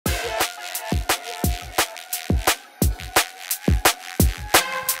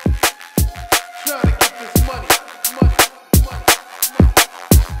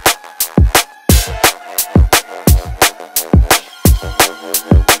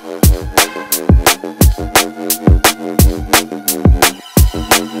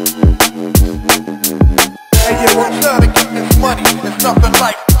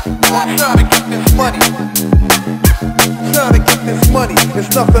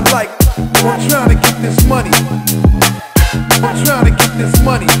nothing like, I'm trying to get this money. I'm trying to get this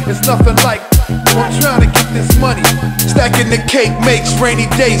money. It's nothing like, I'm trying to get this money. Stacking the cake makes rainy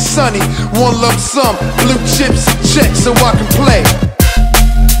days sunny. One lump sum, blue chips and checks so I can play.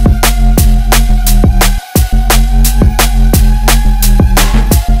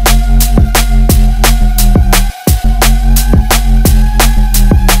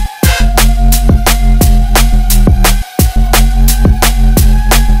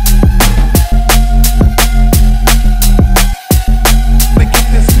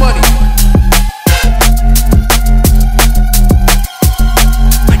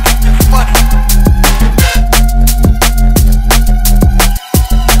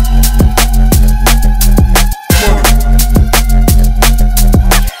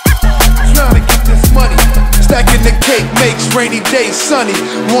 Makes rainy days sunny.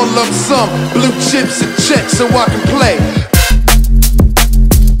 One lump sum, blue chips and checks so I can play.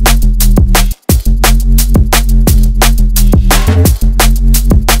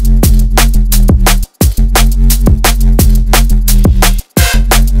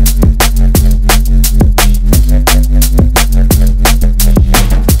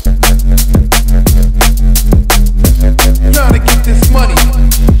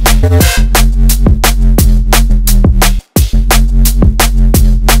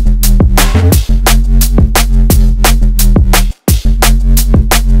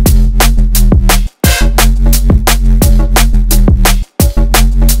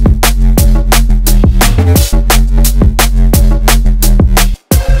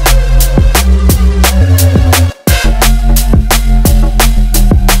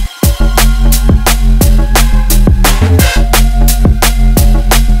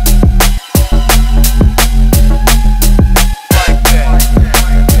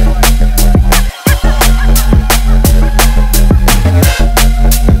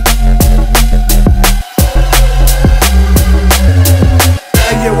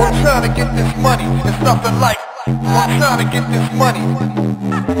 Trying to get this money. It's nothing like, I'm trying to get this money.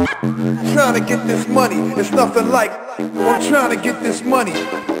 Trying to get this money. It's nothing like, I'm trying to get this money.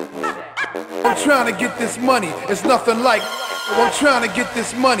 I'm trying to get this money. It's nothing like, I'm trying to get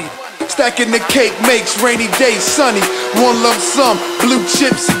this money. Stacking the cake makes rainy days sunny. One lump sum, blue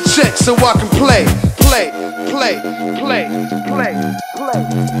chips and checks so I can play. Play, play, play, play, play,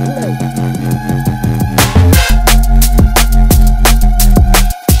 play.